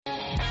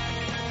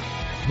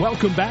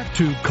Welcome back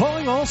to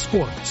Calling All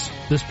Sports.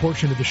 This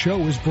portion of the show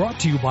is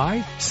brought to you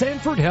by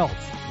Sanford Health,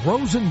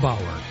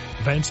 Rosenbauer,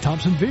 Vance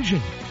Thompson Vision,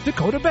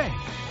 Dakota Bank,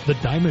 The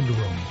Diamond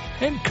Room,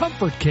 and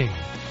Comfort King.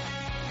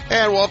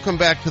 And welcome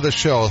back to the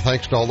show.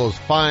 Thanks to all those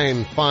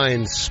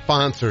fine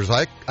sponsors.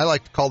 I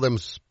like to call them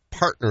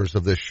partners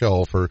of this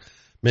show for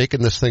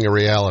making this thing a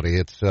reality.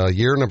 It's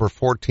year number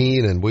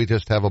 14, and we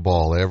just have a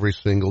ball every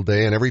single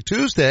day. And every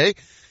Tuesday,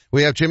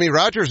 we have Jimmy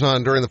Rogers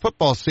on during the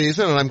football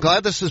season, and I'm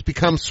glad this has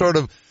become sort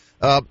of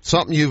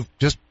something you've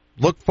just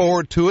looked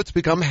forward to. It's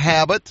become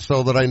habit,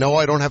 so that I know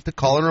I don't have to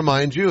call and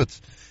remind you.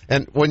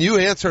 And when you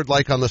answered,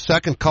 like, on the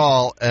second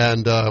call,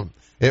 and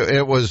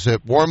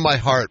it warmed my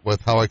heart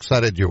with how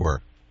excited you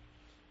were.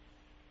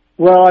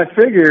 Well, I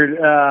figured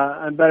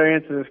I'd better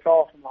answer this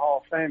call from the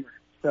Hall of Famer.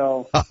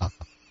 So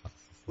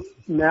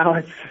now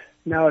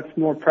it's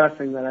more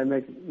pressing that I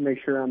make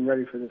sure I'm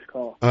ready for this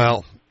call.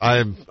 Well,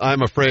 I'm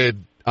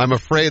afraid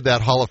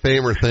that Hall of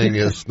Famer thing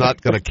is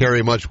not going to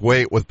carry much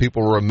weight with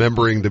people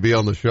remembering to be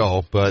on the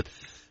show. But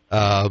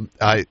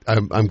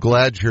I'm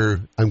glad you're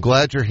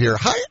here.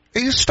 Are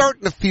you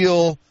starting to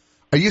feel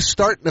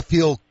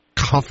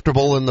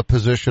comfortable in the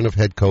position of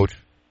head coach?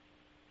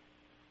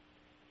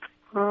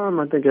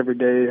 I think every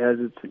day has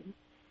its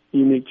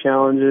unique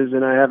challenges,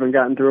 and I haven't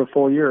gotten through a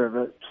full year of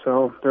it.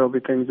 So there will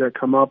be things that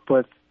come up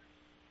with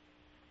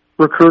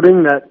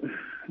recruiting that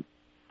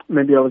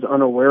maybe I was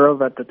unaware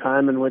of at the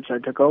time in which I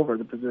took over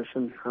the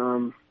position.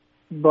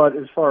 But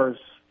as far as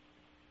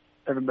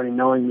everybody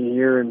knowing me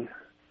here and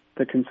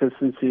the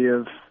consistency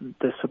of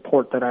the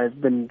support that I've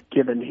been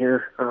given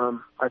here,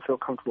 I feel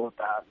comfortable with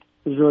that.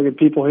 There's really good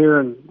people here,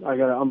 and I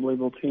got an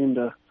unbelievable team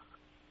to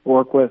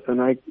work with,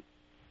 and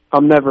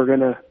I'm never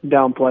going to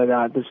downplay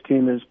that. This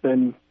team has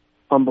been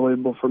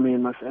unbelievable for me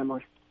and my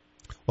family.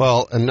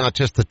 Well, and not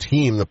just the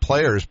team, the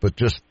players, but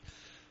just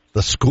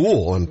the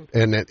school and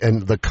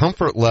the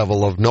comfort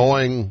level of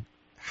knowing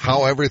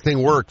how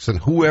everything works and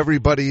who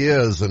everybody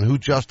is and who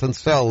Justin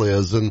Sell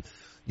is and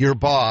your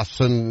boss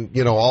and,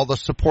 all the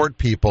support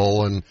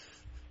people. And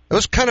it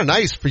was kind of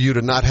nice for you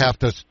to not have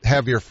to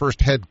have your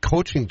first head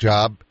coaching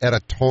job at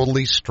a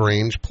totally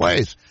strange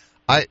place.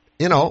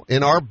 In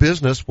our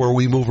business where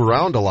we move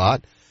around a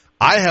lot,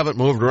 I haven't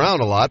moved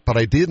around a lot, but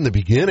I did in the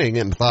beginning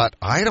and thought,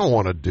 I don't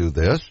want to do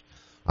this.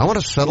 I want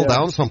to settle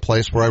down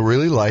someplace where I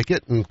really like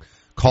it and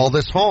call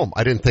this home.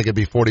 I didn't think it'd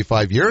be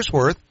 45 years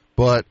worth,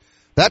 but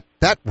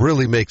that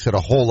really makes it a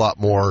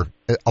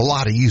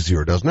lot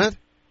easier, doesn't it?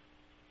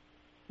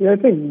 Yeah, I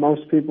think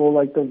most people,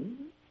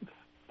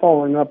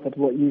 following up with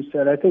what you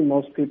said, I think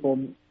most people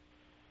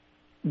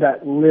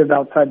that live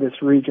outside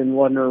this region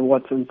wonder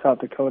what's in South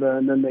Dakota,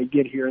 and then they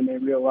get here and they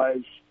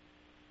realize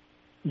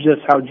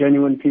just how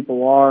genuine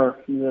people are,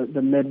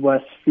 the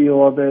Midwest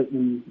feel of it,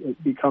 and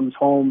it becomes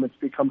home. It's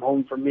become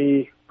home for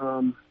me.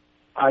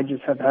 I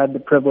just have had the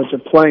privilege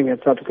of playing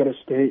at South Dakota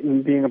State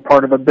and being a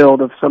part of a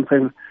build of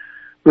something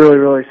really,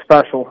 really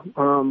special.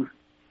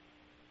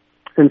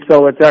 And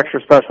so it's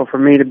extra special for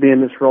me to be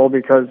in this role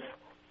because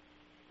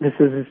this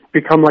has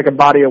become like a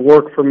body of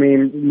work for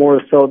me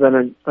more so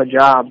than a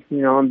job.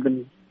 I've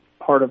been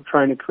part of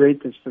trying to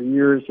create this for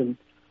years, and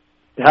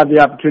to have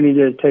the opportunity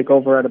to take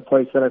over at a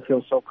place that I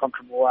feel so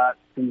comfortable at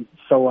and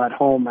so at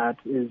home at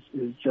is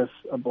just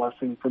a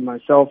blessing for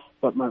myself,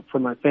 but for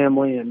my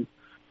family, and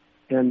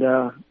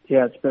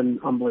it's been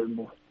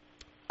unbelievable.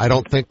 I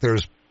don't think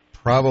there's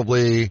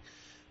probably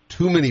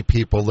too many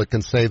people that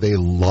can say they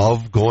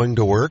love going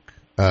to work.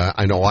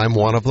 I know I'm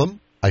one of them.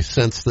 I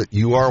sense that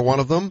you are one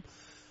of them.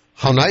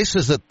 How nice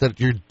is it that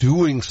you're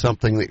doing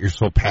something that you're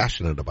so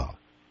passionate about?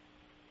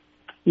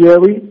 Yeah,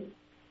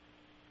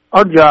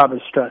 our job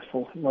is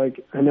stressful.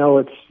 I know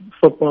it's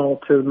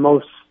football to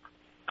most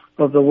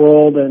of the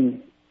world,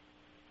 and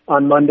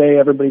on Monday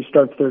everybody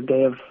starts their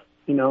day of,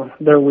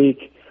 their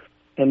week,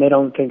 and they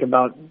don't think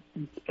about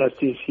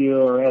SDSU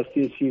or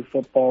SDSU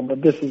football,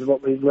 but this is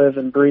what we live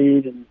and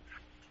breathe. And,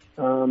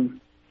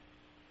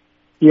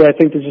 I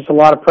think there's just a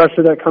lot of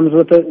pressure that comes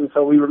with it, and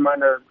so we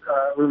remind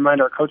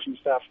our coaching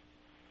staff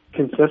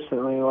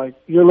consistently,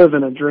 you're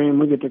living a dream.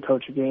 We get to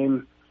coach a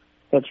game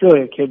that's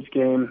really a kid's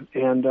game,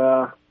 and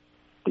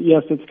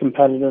yes, it's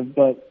competitive,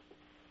 but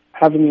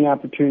having the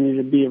opportunity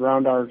to be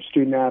around our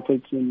student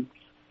athletes and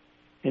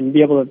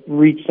be able to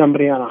reach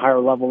somebody on a higher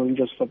level than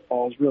just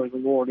football is really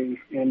rewarding.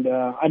 And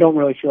I don't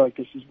really feel like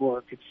this is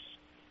work. It's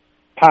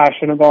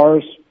passion of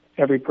ours.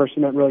 Every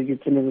person that really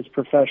gets into this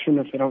profession,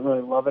 if they don't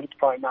really love it, it's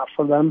probably not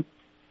for them.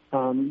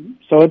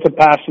 So it's a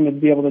passion to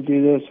be able to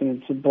do this,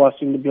 and it's a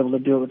blessing to be able to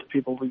do it with the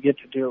people we get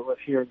to do it with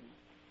here in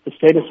the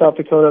state of South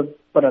Dakota,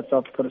 but at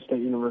South Dakota State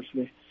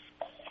University.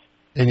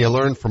 And you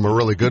learned from a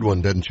really good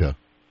one, didn't you?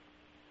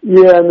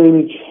 Yeah,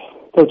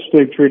 Coach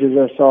Stig treated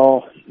us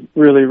all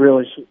really,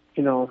 really,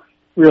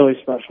 really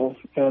special.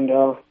 And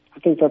I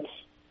think that's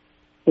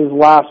his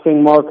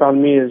lasting mark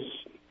on me is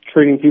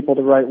treating people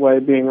the right way,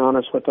 being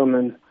honest with them,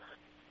 and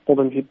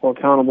holding people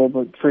accountable,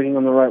 but treating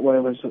them the right way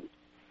was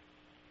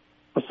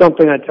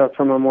something I took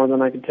from him more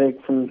than I could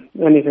take from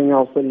anything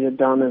else that he had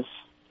done. Is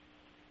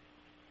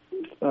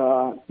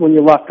when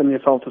you left them, you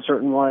felt a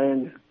certain way.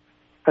 And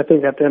I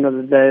think at the end of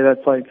the day,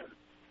 that's like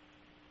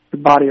the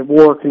body of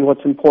work. And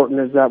what's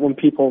important is that when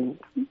people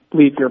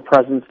leave your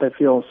presence, they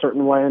feel a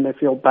certain way and they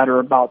feel better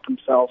about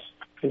themselves.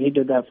 And he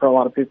did that for a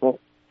lot of people.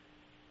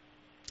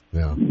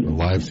 Yeah, the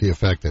lives he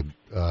affected.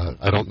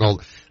 I don't know.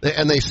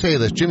 And they say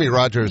this, Jimmy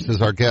Rogers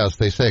is our guest.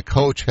 They say a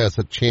coach has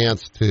a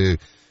chance to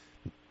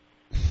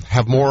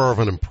have more of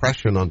an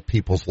impression on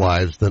people's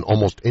lives than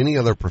almost any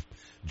other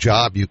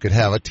job you could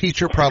have. A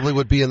teacher probably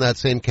would be in that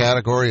same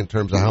category in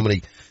terms of how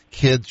many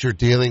kids you're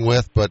dealing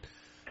with, but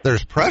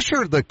there's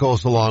pressure that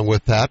goes along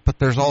with that, but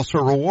there's also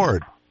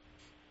reward.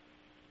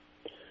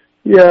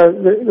 Yeah,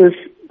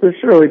 there's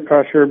surely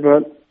pressure,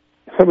 but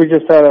we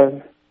just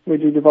we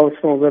do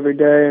devotionals every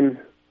day, and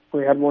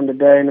we had one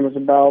today, and it was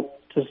about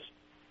just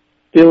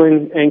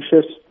feeling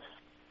anxious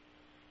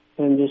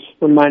and just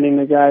reminding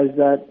the guys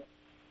that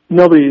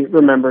nobody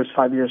remembers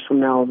 5 years from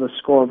now the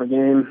score of a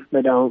game.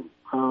 They don't.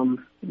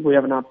 We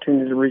have an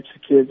opportunity to reach the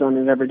kids on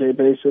an everyday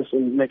basis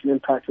and make an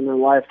impact in their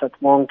life that's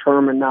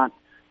long-term and not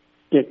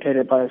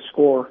dictated by a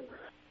score.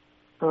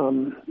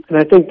 And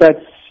I think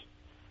that's,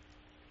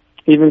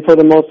 even for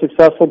the most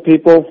successful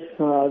people,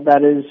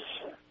 that is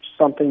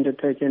something to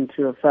take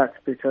into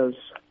effect, because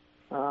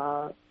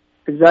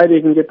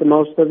anxiety can get the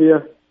most of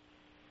you.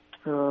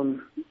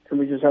 And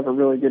we just have a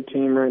really good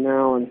team right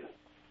now, and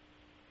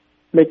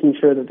making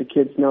sure that the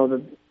kids know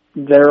that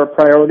they're a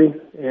priority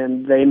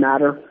and they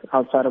matter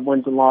outside of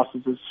wins and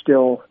losses is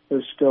still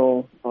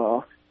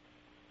a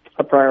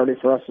priority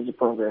for us as a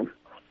program.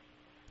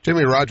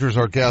 Jimmy Rogers,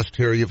 our guest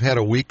here. You've had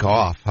a week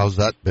off. How's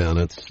that been?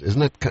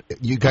 Isn't it?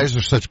 You guys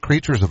are such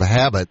creatures of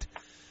habit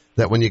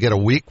that when you get a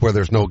week where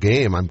there's no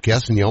game, I'm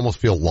guessing you almost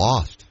feel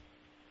lost.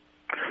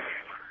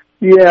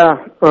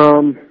 Yeah,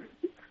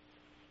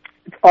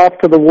 it's off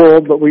to the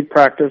world, but we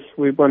practiced.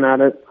 We went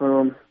at it.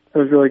 It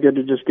was really good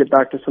to just get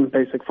back to some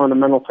basic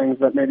fundamental things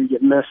that maybe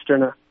get missed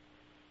in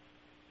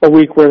a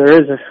week where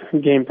there is a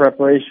game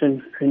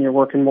preparation and you're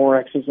working more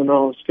X's and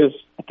O's, because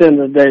at the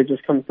end of the day, it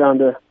just comes down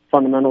to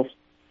fundamentals.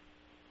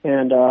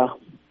 And, our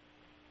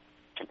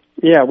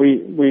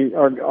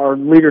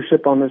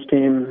leadership on this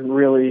team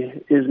really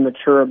is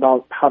mature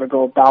about how to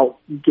go about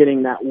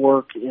getting that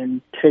work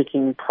and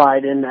taking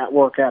pride in that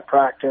work at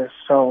practice.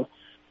 So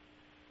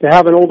to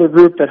have an older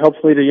group that helps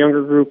lead a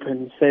younger group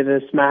and say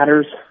this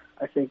matters,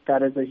 I think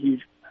that is a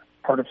huge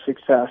part of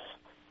success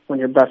when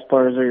your best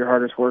players are your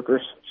hardest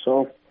workers.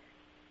 So,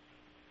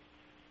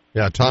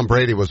 yeah, Tom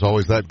Brady was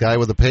always that guy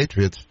with the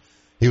Patriots.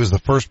 He was the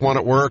first one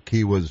at work.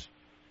 He was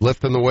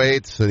lifting the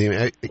weights.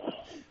 And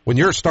when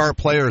your star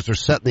players are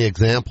setting the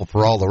example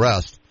for all the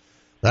rest,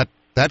 that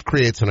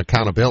creates an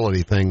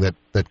accountability thing that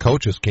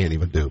coaches can't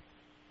even do.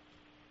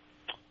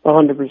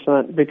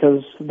 100%,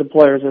 because the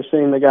players are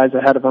seeing the guys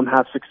ahead of them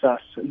have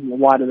success. And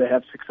why do they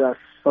have success?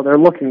 So they're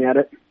looking at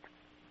it.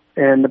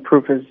 And the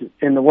proof is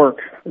in the work.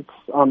 It's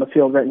on the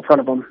field right in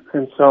front of them.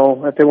 And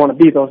so if they want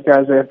to be those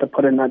guys, they have to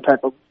put in that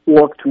type of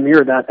work to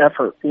mirror that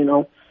effort,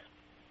 and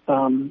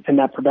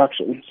that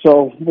production.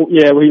 So,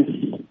 yeah,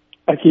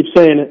 I keep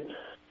saying it.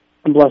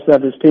 I'm blessed to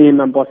have this team.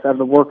 I'm blessed to have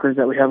the workers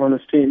that we have on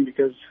this team,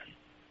 because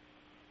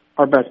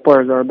our best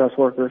players are our best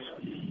workers.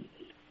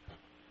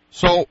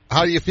 So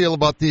how do you feel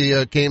about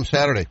the game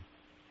Saturday?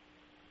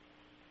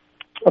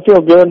 I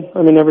feel good.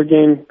 I mean, every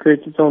game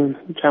creates its own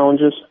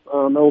challenges.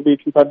 It will be a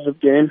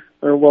competitive game.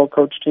 They're a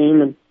well-coached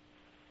team, and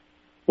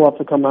we'll have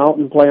to come out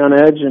and play on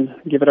edge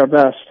and give it our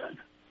best,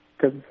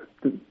 because,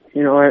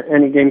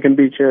 any game can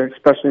beat you,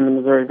 especially in the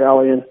Missouri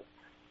Valley, and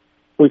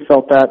we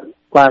felt that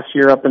last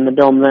year up in the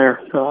Dome there.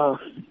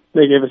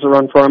 They gave us a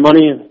run for our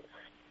money, and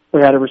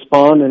we had to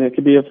respond, and it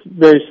could be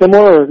very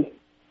similar,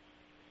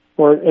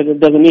 or it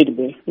doesn't need to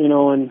be,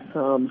 and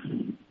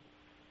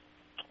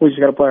we just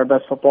got to play our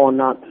best football and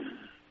not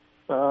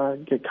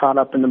get caught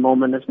up in the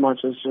moment as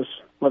much as just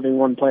living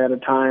one play at a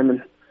time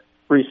and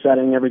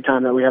resetting every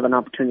time that we have an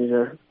opportunity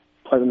to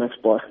play the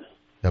next play.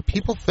 Now,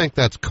 people think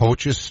that's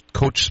coach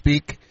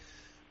speak.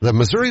 The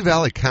Missouri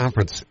Valley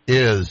Conference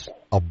is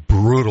a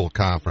brutal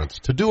conference.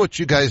 To do what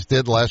you guys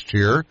did last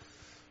year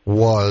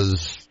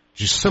was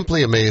just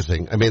simply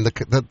amazing. I mean,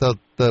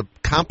 the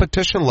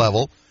competition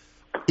level,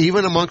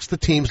 even amongst the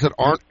teams that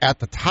aren't at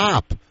the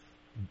top,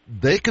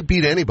 they could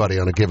beat anybody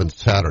on a given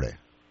Saturday.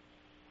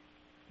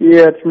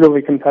 Yeah, it's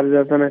really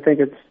competitive, and I think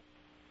it's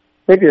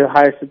maybe the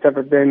highest it's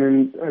ever been.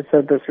 And I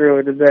said this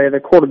earlier today, the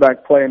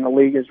quarterback play in the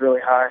league is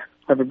really high.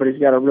 Everybody's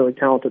got a really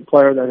talented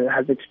player that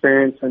has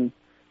experience and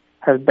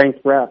has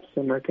banked reps,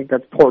 and I think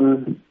that's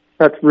important.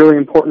 That's really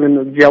important in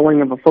the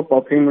gelling of a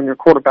football team. When your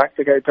quarterback,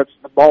 the guy who touches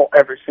the ball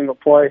every single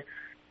play,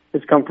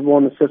 is comfortable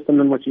in the system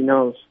and what he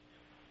knows.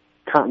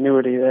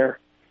 Continuity there.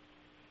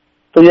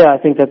 So, yeah, I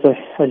think that's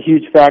a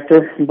huge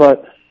factor.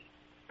 But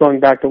going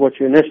back to what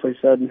you initially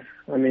said,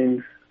 I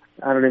mean,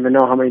 I don't even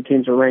know how many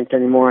teams are ranked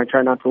anymore. I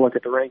try not to look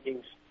at the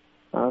rankings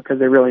because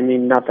they really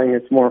mean nothing.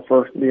 It's more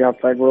for the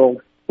outside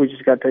world. We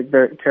just got to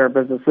take care of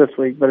business this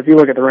week. But if you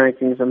look at the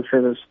rankings, I'm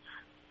sure there's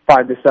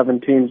 5 to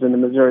 7 teams in the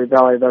Missouri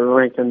Valley that are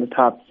ranked in the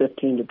top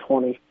 15 to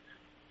 20.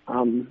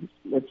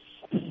 It's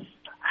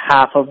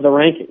half of the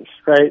rankings,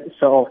 right?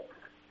 So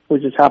we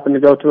just happen to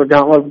go through a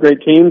gauntlet of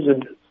great teams,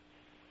 and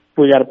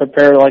we got to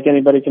prepare like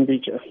anybody can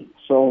beat you.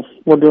 So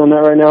we're doing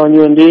that right now in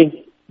UND.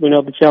 We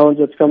know the challenge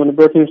that's coming to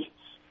Brookings,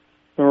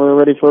 and we're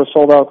ready for a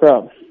sold-out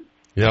crowd.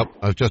 Yep.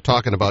 I was just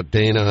talking about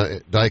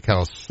Dana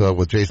Dykehouse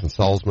with Jason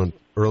Salzman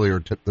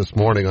earlier this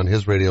morning on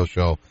his radio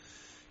show.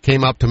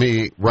 Came up to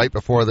me right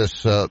before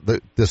this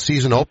the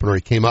season opener.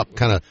 He came up,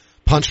 kind of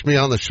punched me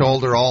on the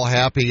shoulder, all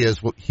happy as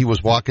he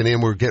was walking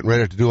in. We were getting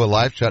ready to do a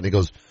live shot, and he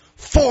goes,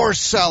 4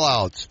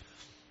 sellouts.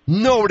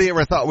 Nobody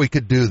ever thought we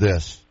could do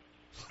this.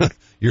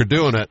 You're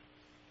doing it.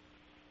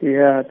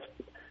 Yeah,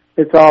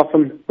 it's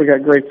awesome. We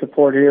got great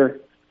support here.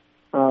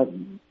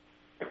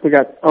 We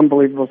got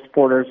unbelievable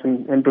supporters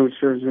and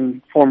boosters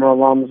and former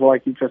alums,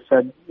 like you just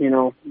said. You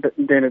know,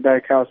 Dana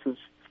Dykehouse is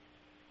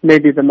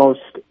maybe the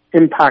most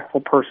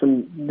impactful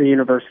person the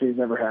university's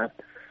ever had,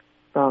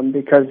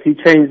 because he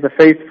changed the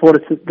face of what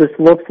this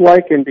looks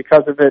like, and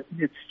because of it,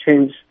 it's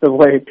changed the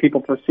way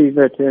people perceive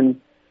it,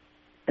 and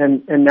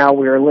now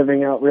we are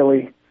living out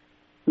really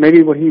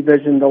maybe what he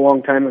visioned a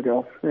long time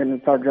ago, and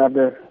it's our job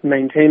to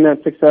maintain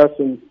that success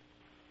and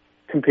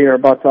compete our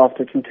butts off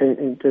to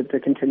continue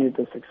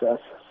the success.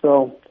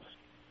 So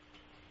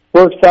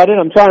we're excited.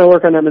 I'm trying to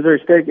work on that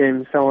Missouri State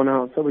game selling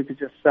out, so we could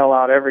just sell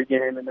out every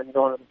game and then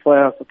go into the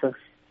playoffs with a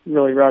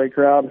really rowdy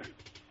crowd.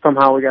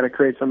 Somehow we got to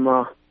create some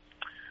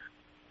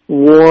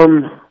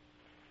warm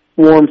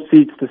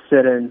seats to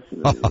sit in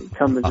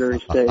come Missouri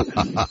State.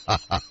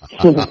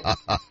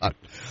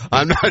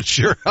 I'm not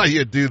sure how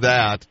you do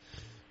that.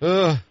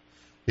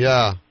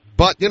 Yeah.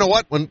 But you know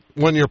what?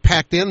 When you're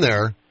packed in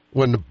there,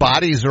 when the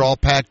bodies are all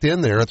packed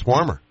in there, it's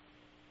warmer.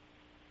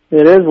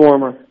 It is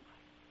warmer.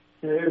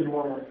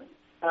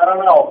 I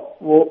don't know.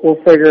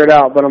 We'll figure it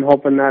out, but I'm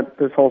hoping that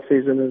this whole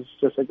season is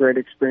just a great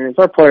experience.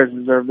 Our players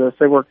deserve this.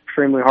 They work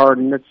extremely hard,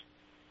 and it's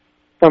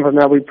something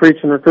that we preach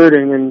in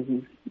recruiting,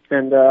 and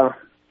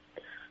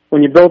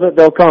when you build it,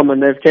 they'll come,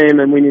 and they've came,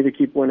 and we need to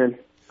keep winning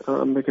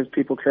because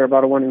people care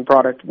about a winning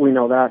product. We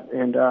know that,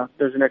 and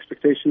there's an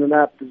expectation of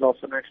that. There's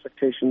also an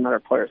expectation that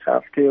our players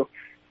have too,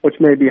 which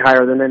may be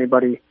higher than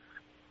anybody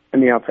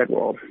in the outside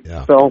world.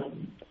 Yeah. So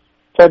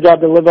it's our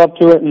job to live up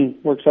to it, and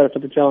we're excited for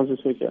the challenge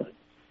this weekend.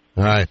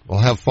 All right. We'll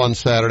have fun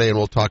Saturday, and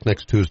we'll talk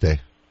next Tuesday.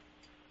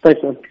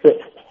 Thanks, man. Good.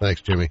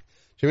 Thanks, Jimmy.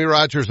 Jimmy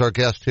Rogers, our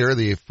guest here,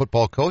 the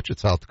football coach at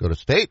South Dakota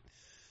State.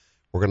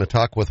 We're going to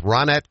talk with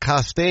Ronette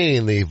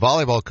Costain, the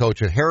volleyball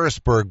coach at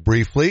Harrisburg,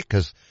 briefly,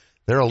 because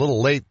they're a little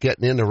late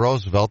getting into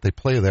Roosevelt. They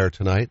play there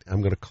tonight.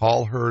 I'm going to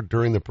call her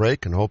during the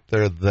break and hope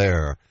they're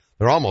there.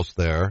 They're almost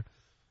there.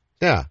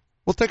 Yeah.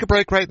 We'll take a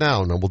break right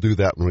now, and then we'll do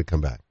that when we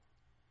come back.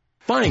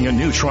 Buying a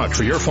new truck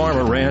for your farm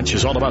or ranch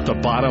is all about the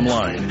bottom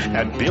line.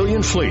 At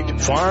Billion Fleet,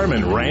 Farm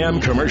and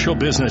Ram Commercial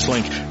Business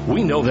Link,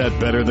 we know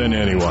that better than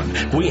anyone.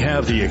 We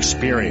have the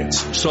experience,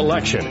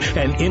 selection,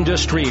 and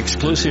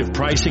industry-exclusive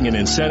pricing and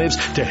incentives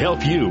to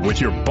help you with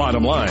your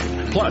bottom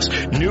line. Plus,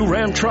 new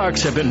Ram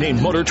trucks have been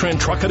named Motor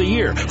Trend Truck of the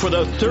Year for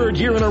the 3rd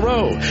year in a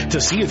row. To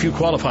see if you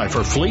qualify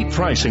for fleet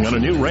pricing on a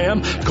new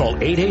Ram, call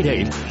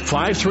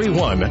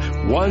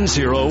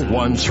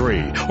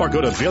 888-531-1013 or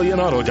go to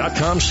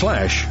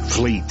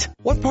billionauto.com/fleet.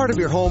 What part of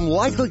your home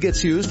likely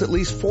gets used at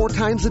least 4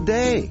 times a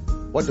day?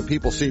 What do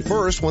people see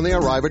first when they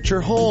arrive at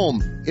your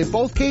home? In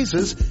both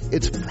cases,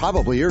 it's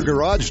probably your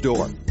garage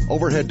door.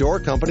 Overhead Door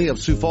Company of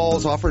Sioux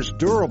Falls offers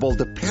durable,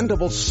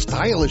 dependable,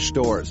 stylish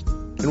doors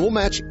and will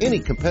match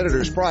any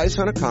competitor's price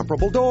on a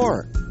comparable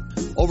door.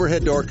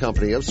 Overhead Door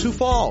Company of Sioux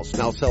Falls,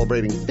 now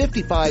celebrating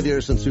 55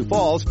 years in Sioux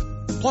Falls,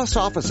 plus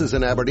offices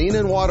in Aberdeen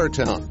and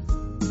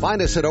Watertown. Find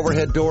us at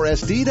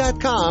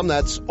overheaddoorsd.com.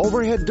 That's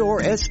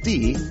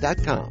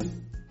overheaddoorsd.com.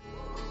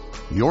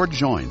 Your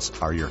joints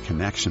are your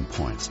connection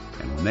points,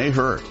 and when they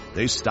hurt,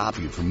 they stop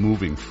you from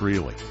moving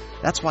freely.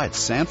 That's why at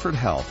Sanford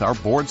Health, our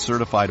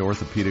board-certified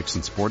orthopedics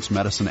and sports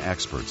medicine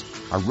experts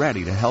are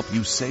ready to help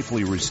you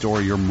safely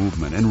restore your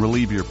movement and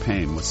relieve your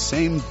pain with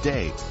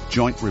same-day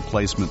joint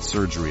replacement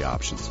surgery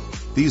options.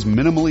 These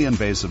minimally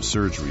invasive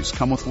surgeries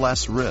come with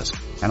less risk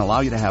and allow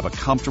you to have a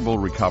comfortable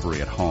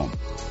recovery at home.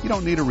 You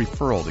don't need a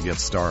referral to get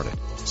started.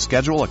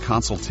 Schedule a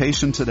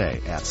consultation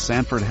today at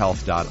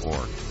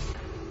sanfordhealth.org.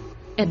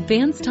 At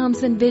Vance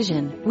Thompson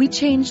Vision, we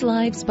change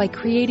lives by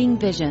creating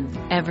vision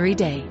every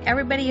day.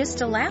 Everybody used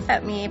to laugh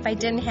at me if I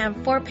didn't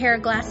have 4 pair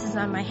of glasses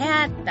on my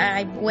head.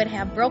 I would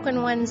have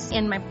broken ones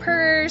in my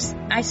purse.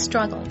 I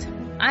struggled.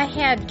 I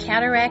had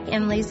cataract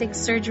and LASIK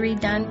surgery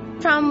done.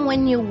 From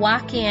when you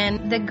walk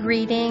in, the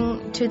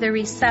greeting to the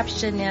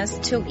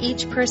receptionist to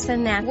each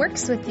person that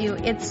works with you,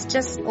 it's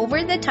just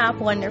over the top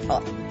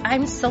wonderful.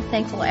 I'm so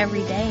thankful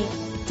every day.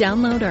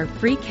 Download our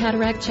free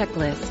cataract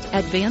checklist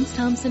at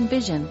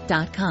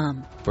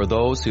VanceThompsonVision.com. For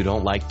those who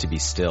don't like to be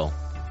still,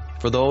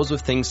 for those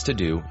with things to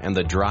do and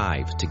the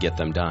drive to get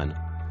them done,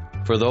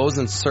 for those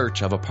in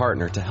search of a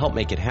partner to help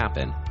make it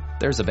happen,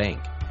 there's a bank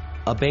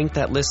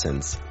that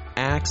listens,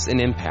 acts, and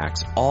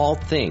impacts all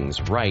things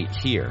right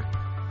here.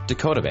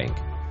 Dakota Bank.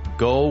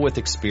 Go with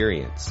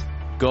experience.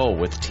 Go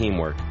with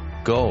teamwork.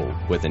 Go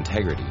with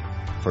integrity.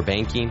 For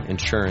banking,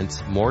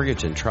 insurance,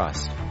 mortgage, and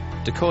trust.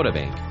 Dakota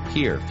Bank,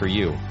 here for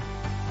you.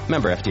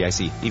 Member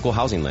FDIC, equal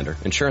housing lender,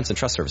 insurance and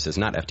trust services,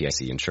 not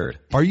FDIC insured.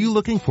 Are you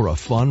looking for a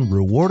fun,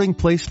 rewarding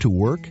place to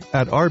work?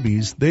 At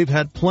Arby's, they've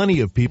had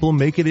plenty of people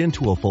make it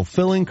into a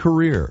fulfilling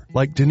career,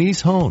 like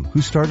Denise Hone,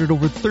 who started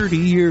over 30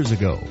 years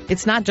ago.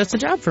 It's not just a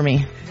job for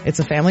me. It's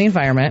a family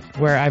environment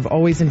where I've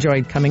always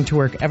enjoyed coming to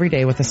work every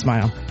day with a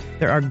smile.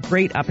 There are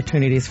great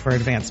opportunities for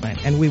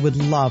advancement, and we would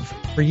love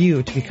for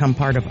you to become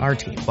part of our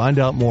team. Find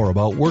out more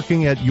about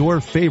working at your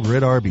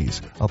favorite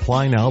Arby's.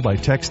 Apply now by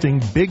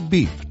texting Big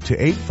Beef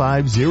to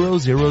 85000.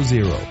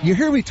 You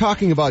hear me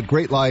talking about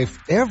Great Life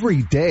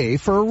every day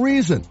for a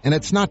reason, and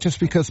it's not just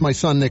because my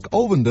son Nick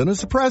Ovenden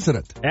is the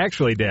president.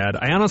 Actually, Dad,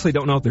 I honestly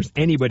don't know if there's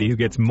anybody who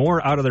gets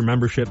more out of their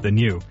membership than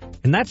you.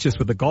 And that's just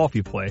with the golf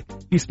you play.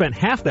 You spent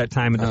half that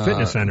time at the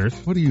fitness centers.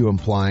 What are you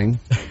implying?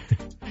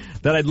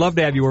 That I'd love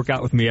to have you work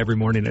out with me every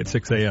morning at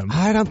 6 a.m.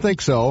 I don't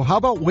think so. How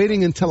about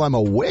waiting until I'm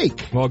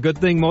awake? Well, good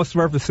thing most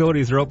of our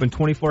facilities are open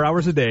 24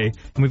 hours a day,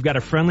 and we've got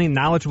a friendly,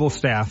 knowledgeable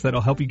staff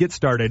that'll help you get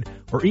started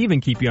or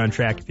even keep you on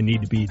track if you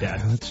need to be,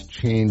 Dad. Let's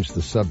change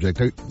the subject.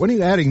 When are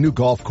you adding new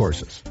golf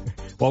courses?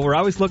 Well, we're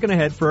always looking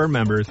ahead for our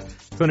members.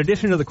 So in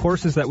addition to the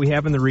courses that we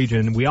have in the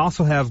region, we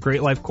also have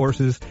Great Life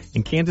courses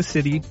in Kansas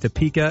City,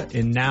 Topeka,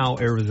 and now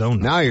Arizona.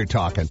 Now you're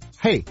talking.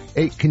 Hey,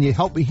 can you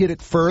help me hit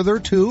it further,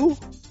 too?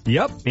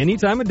 Yep, any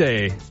time of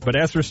day. But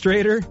as for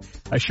straighter,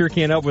 I sure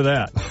can't help with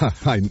that.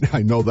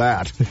 I know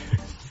that.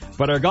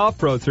 But our golf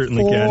pros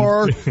certainly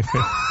can.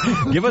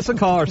 Give us a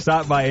call or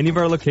stop by any of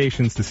our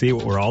locations to see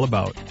what we're all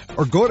about.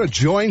 Or go to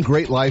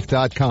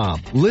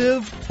joingreatlife.com.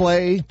 Live,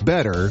 play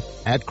better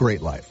at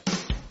Great Life.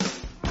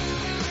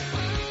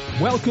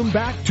 Welcome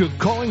back to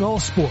Calling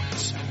All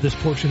Sports. This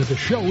portion of the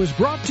show is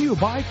brought to you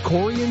by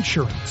Corey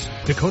Insurance,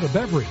 Dakota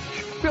Beverage,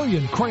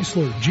 Billion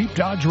Chrysler Jeep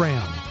Dodge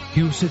Ram,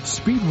 Huset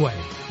Speedway,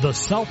 the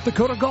South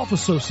Dakota Golf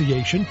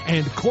Association,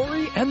 and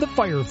Corey and the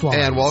Fireflies.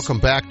 And welcome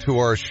back to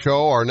our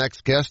show. Our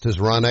next guest is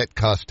Ronette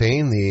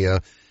Costain,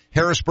 the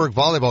Harrisburg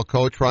volleyball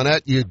coach.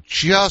 Ronette, you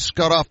just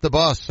got off the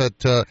bus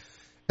at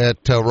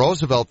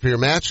Roosevelt for your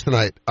match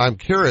tonight. I'm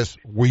curious,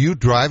 were you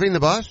driving the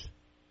bus?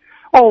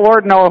 Oh,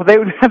 Lord, no.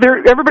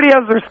 Everybody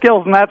has their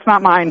skills, and that's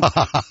not mine.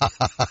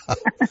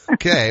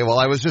 Okay, well,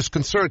 I was just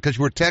concerned because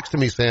you were texting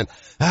me saying,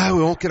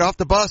 we won't get off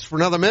the bus for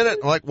another minute.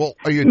 I'm like, well,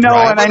 are you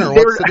driving or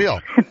what's the deal?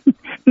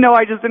 No,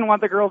 I just didn't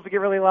want the girls to get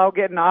really loud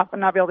getting off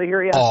and not be able to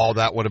hear you. Oh,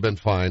 that would have been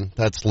fine.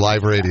 That's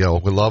live radio.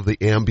 We love the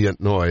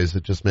ambient noise.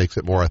 It just makes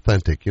it more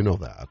authentic. You know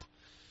that.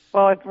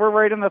 Well, we're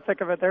right in the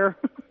thick of it there.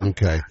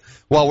 Okay.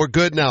 Well, we're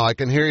good now. I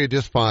can hear you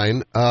just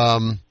fine.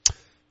 I've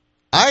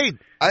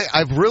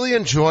really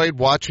enjoyed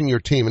watching your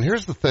team. And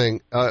here's the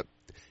thing.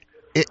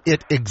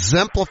 It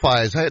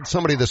exemplifies. I had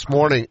somebody this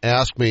morning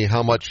ask me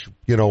how much,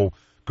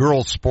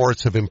 girls'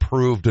 sports have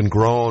improved and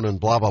grown and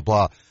blah, blah,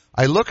 blah.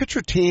 I look at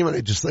your team and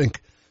I just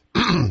think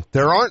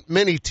there aren't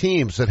many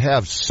teams that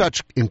have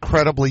such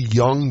incredibly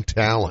young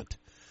talent.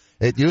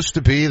 It used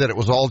to be that it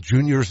was all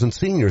juniors and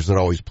seniors that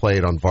always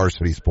played on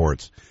varsity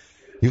sports.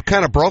 You've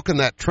kind of broken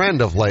that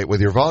trend of late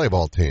with your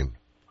volleyball team.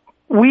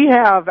 We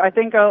have. I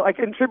think I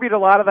contribute a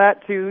lot of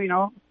that to,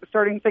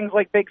 starting things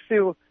like Big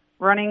Sioux,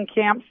 running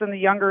camps in the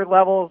younger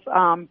levels.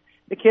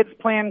 The kids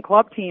playing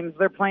club teams.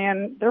 They're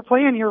playing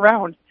year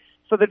round.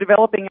 So they're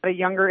developing at a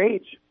younger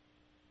age.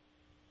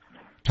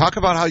 Talk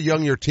about how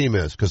young your team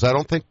is, because I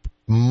don't think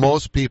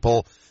most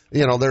people,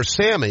 there's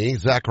Sammy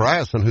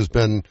Zachariason, who's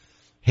been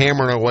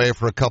hammering away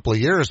for a couple of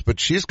years, but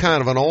she's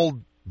kind of an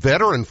old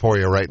veteran for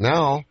you right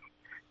now.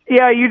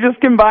 Yeah, you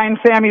just combined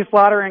Sammy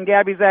Slaughter and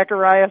Gabby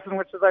Zachariason,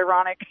 which is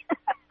ironic.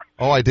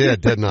 Oh, I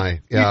did, didn't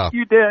I? Yeah.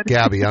 You did.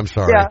 Gabby, I'm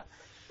sorry. Yeah.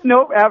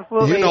 Nope,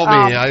 absolutely. You know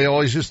me. I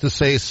always used to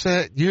say,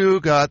 you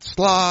got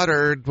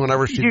slaughtered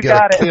whenever she'd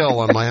get a kill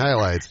on my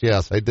highlights.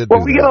 Yes, I did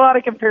Well, we get a lot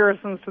of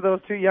comparisons to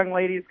those two young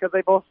ladies because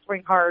they both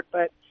swing hard.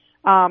 But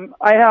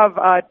I have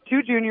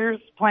two juniors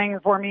playing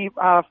for me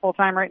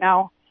full-time right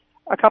now,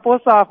 a couple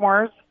of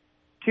sophomores,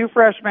 two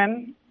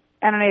freshmen,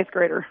 and an eighth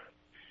grader.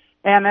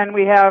 And then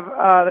we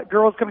have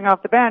girls coming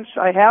off the bench.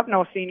 I have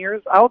no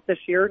seniors out this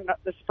year.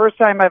 This is the first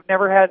time I've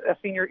never had a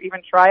senior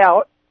even try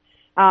out.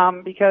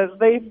 Because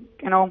they,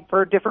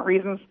 for different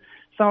reasons,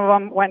 some of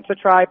them went to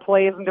try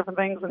plays and different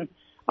things, and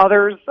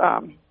others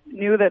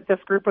knew that this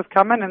group was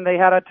coming and they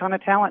had a ton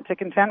of talent to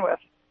contend with.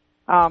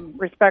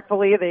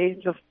 Respectfully, they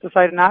just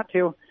decided not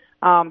to.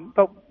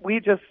 But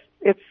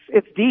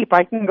it's deep.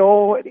 I can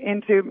go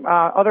into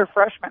other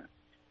freshmen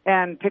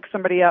and pick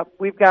somebody up.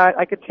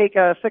 I could take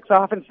a 6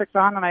 off and 6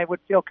 on, and I would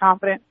feel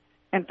confident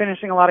in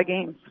finishing a lot of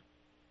games.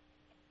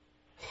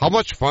 How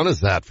much fun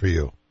is that for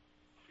you?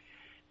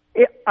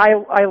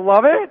 I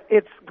love it.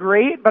 It's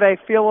great, but I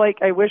feel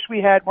like I wish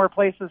we had more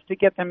places to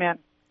get them in.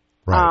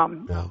 Right.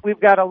 Yeah.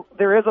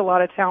 There is a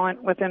lot of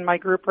talent within my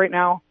group right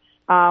now.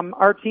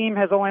 Our team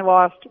has only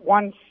lost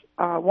one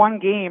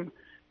game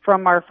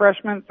from our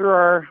freshmen through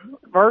our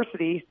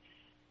varsity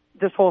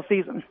this whole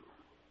season.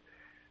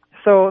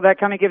 So that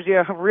kind of gives you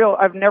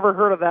I've never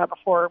heard of that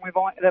before.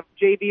 The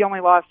JV only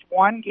lost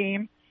one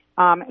game,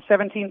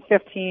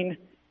 17-15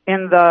 in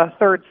the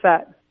third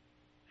set.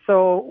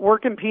 So we're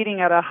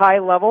competing at a high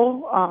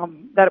level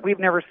that we've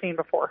never seen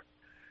before.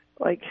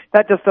 Like,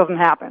 that just doesn't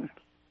happen.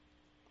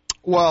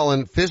 Well,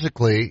 and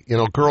physically,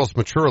 girls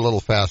mature a little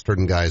faster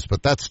than guys,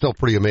 but that's still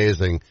pretty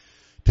amazing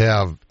to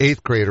have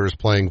 8th graders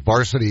playing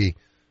varsity.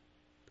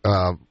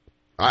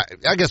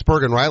 I guess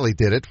Bergen Riley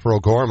did it for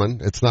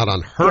O'Gorman. It's not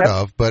unheard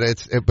of,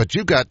 but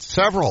you got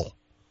several.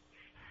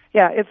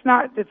 Yeah, it's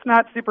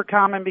not super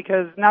common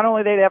because not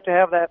only they have to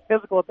have that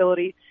physical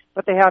ability,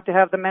 but they have to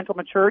have the mental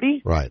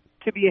maturity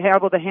to be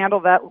able to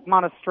handle that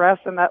amount of stress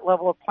and that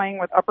level of playing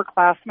with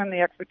upperclassmen, the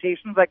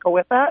expectations that go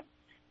with that.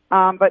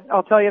 But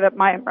I'll tell you that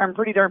I'm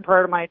pretty darn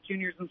proud of my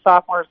juniors and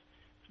sophomores.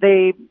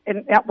 They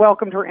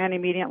welcomed her in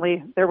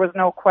immediately. There was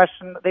no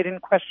question. They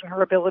didn't question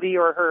her ability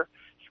or her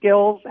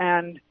skills,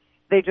 and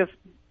they just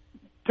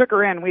took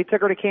her in. We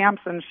took her to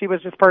camps, and she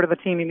was just part of the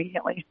team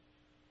immediately.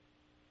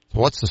 So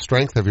what's the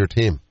strength of your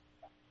team?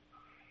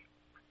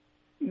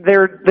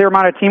 Their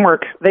amount of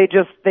teamwork. They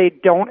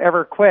don't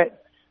ever quit.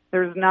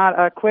 There's not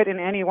a quit in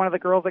any one of the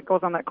girls that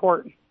goes on that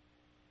court.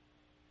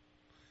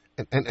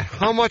 And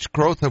how much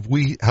growth have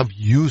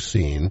you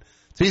seen?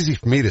 It's easy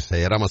for me to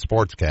say it. I'm a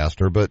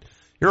sportscaster, but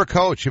you're a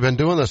coach. You've been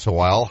doing this a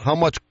while. How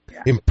much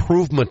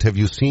improvement have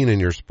you seen in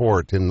your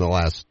sport in the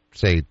last,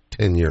 say,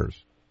 10 years?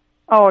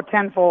 Oh,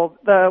 tenfold.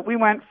 We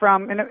went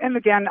from, and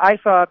again, I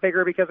saw it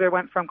bigger because I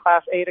went from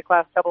Class A to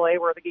Class AA,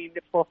 where the game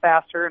gets a little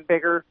faster and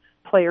bigger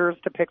players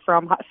to pick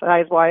from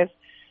size-wise.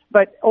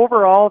 But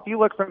overall, if you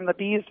look from the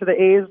Bs to the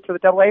As to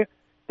the AA,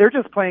 they're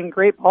just playing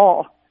great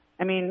ball.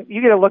 I mean,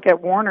 you get to look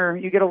at Warner,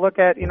 you get to look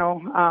at,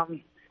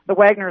 the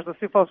Wagners, the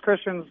Sioux Falls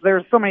Christians.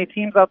 There's so many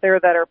teams out there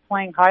that are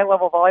playing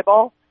high-level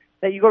volleyball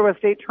that you go to a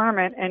state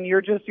tournament and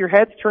your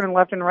head's turning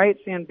left and right,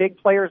 seeing big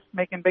players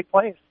making big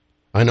plays.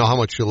 I know how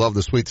much you love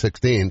the Sweet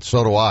 16.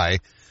 So do I.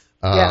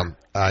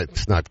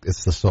 It's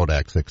the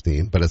Sodak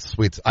 16, but it's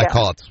sweet. I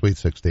call it the Sweet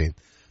 16.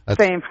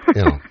 Same.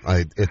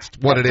 It's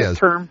what it is.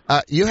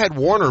 You had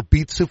Warner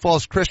beat Sioux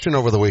Falls Christian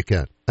over the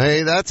weekend.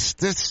 Hey,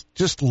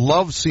 just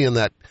love seeing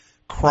that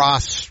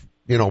cross,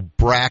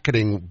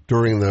 bracketing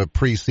during the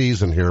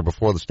preseason here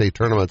before the state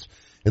tournaments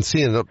and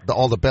seeing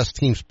all the best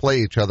teams play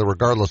each other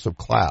regardless of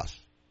class.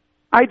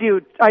 I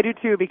do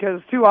too,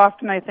 because too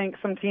often I think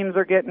some teams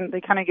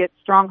they kind of get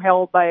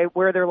strong-held by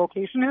where their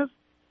location is,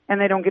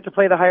 and they don't get to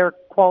play the higher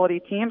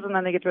quality teams, and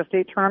then they get to a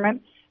state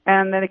tournament,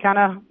 and then they kind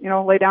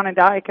of, lay down and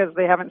die because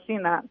they haven't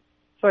seen that.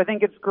 So I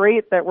think it's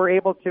great that we're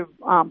able to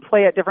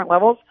play at different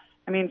levels.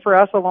 I mean, for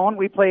us alone,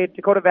 we played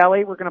Dakota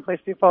Valley. We're going to play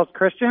Sioux Falls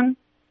Christian.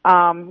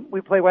 We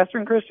play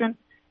Western Christian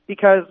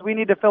because we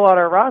need to fill out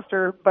our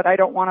roster, but I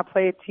don't want to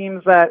play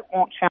teams that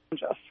won't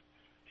challenge us.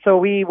 So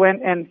we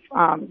went and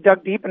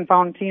dug deep and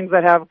found teams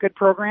that have good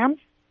programs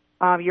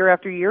year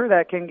after year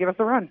that can give us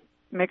a run,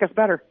 make us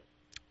better.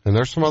 And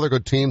there's some other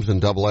good teams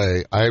in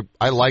AA.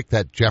 I like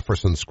that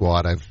Jefferson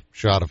squad. I've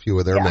shot a few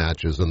of their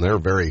matches, and they're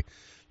very,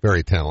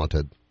 very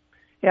talented.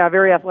 Yeah,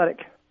 very athletic.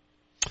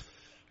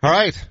 All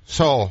right.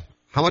 So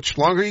how much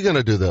longer are you going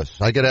to do this?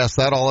 I get asked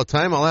that all the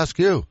time. I'll ask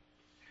you.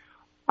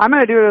 I'm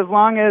going to do it as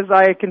long as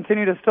I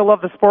continue to still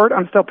love the sport.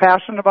 I'm still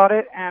passionate about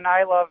it, and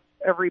I love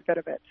every bit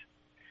of it.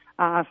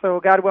 So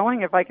God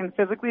willing, if I can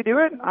physically do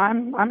it,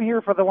 I'm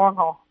here for the long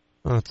haul.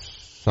 That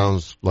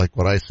sounds like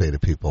what I say to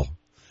people.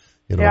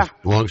 As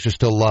long as you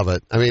still love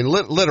it. I mean,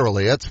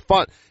 literally, it's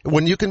fun.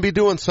 When you can be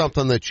doing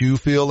something that you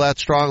feel that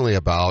strongly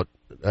about,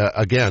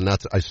 again,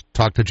 I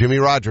talked to Jimmy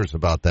Rogers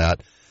about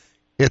that.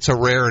 It's a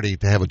rarity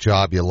to have a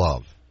job you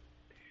love.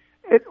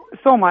 It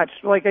so much.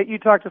 Like, you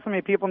talk to so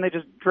many people and they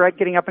just dread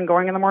getting up and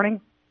going in the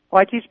morning.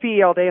 Well, I teach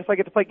PE all day, so I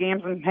get to play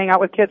games and hang out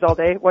with kids all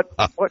day.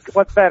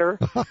 What's better?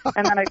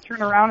 And then I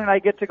turn around and I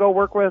get to go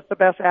work with the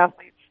best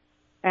athletes.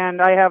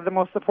 And I have the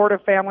most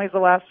supportive families the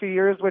last few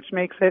years, which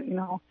makes it,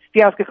 if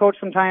you ask a coach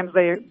sometimes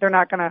they're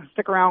not going to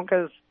stick around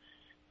because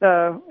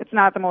it's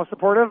not the most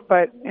supportive.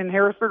 But in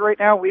Harrisburg right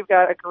now, we've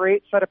got a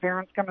great set of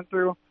parents coming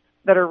through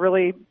that are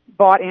really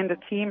bought into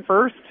team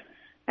first,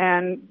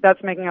 and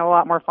that's making it a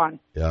lot more fun.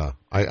 Yeah,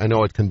 I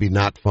know it can be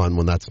not fun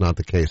when that's not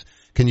the case.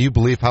 Can you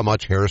believe how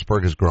much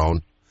Harrisburg has grown?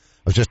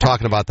 I was just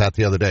talking about that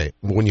the other day.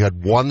 When you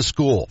had one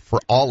school for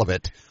all of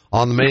it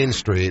on the main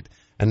street,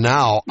 and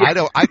now I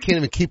can't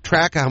even keep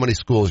track of how many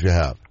schools you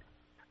have.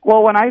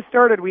 Well, when I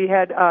started, we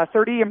had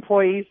 30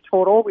 employees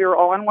total. We were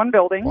all in one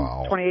building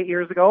 28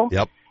 years ago.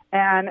 Yep.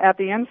 And at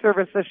the end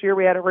service this year,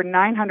 we had over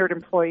 900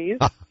 employees.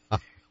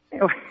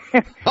 So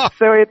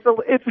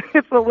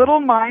it's a little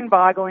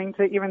mind-boggling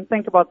to even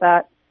think about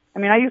that. I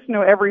mean, I used to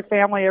know every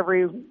family,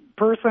 every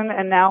person,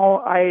 and now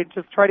I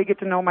just try to get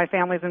to know my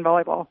families in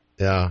volleyball.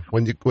 Yeah.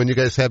 When you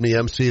guys had me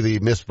MC the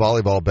Miss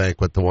Volleyball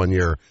banquet the one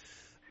year,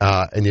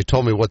 and you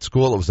told me what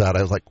school it was at,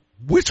 I was like,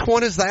 which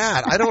one is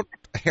that?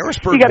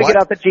 Harrisburg. You got to get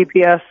out the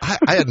GPS.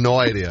 I had no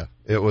idea.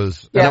 It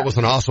was, and it was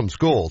an awesome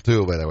school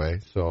too, by the way.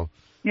 So.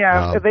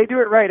 Yeah, if they do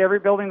it right, every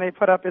building they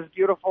put up is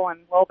beautiful and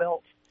well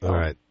built. All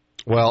right.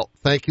 Well,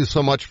 thank you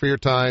so much for your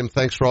time.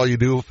 Thanks for all you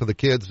do for the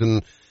kids,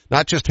 and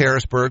not just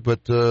Harrisburg,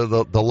 but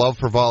the love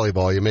for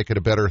volleyball. You make it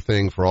a better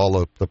thing for all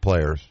of the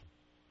players.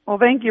 Well,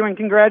 thank you, and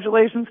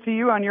congratulations to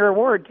you on your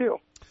award, too.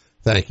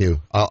 Thank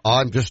you.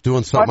 I'm just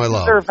doing something I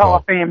love. Hall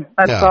of Fame.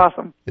 That's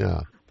awesome.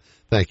 Yeah.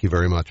 Thank you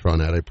very much,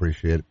 Ronette. I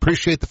appreciate it.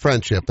 Appreciate the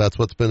friendship. That's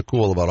what's been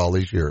cool about all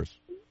these years.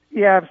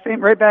 Yeah,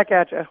 same, right back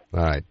at you.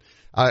 All right.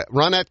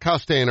 Ronette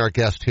Costain, our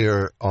guest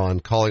here on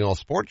Calling All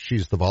Sports.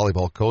 She's the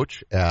volleyball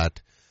coach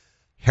at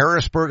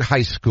Harrisburg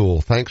High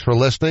School. Thanks for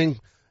listening,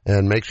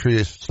 and make sure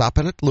you stop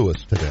in at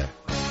Lewis today.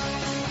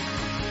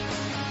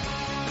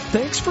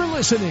 Thanks for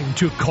listening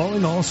to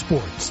Calling All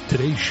Sports.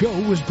 Today's show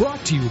was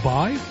brought to you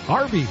by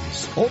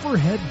Arby's,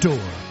 Overhead Door,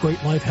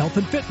 Great Life Health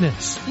and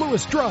Fitness,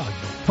 Lewis Drug,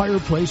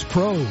 Fireplace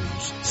Pros,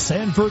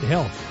 Sanford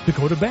Health,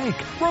 Dakota Bank,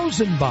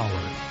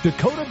 Rosenbauer,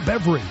 Dakota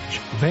Beverage,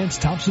 Vance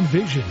Thompson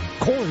Vision,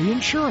 Corey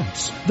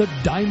Insurance, The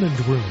Diamond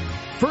Room,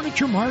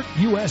 Furniture Mart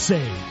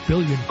USA,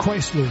 Billion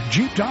Chrysler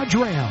Jeep Dodge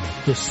Ram,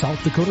 the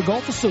South Dakota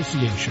Golf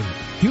Association,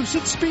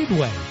 Houston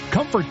Speedway,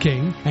 Comfort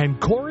King, and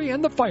Corey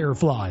and the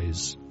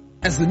Fireflies.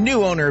 As the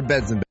new owner of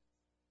Beds &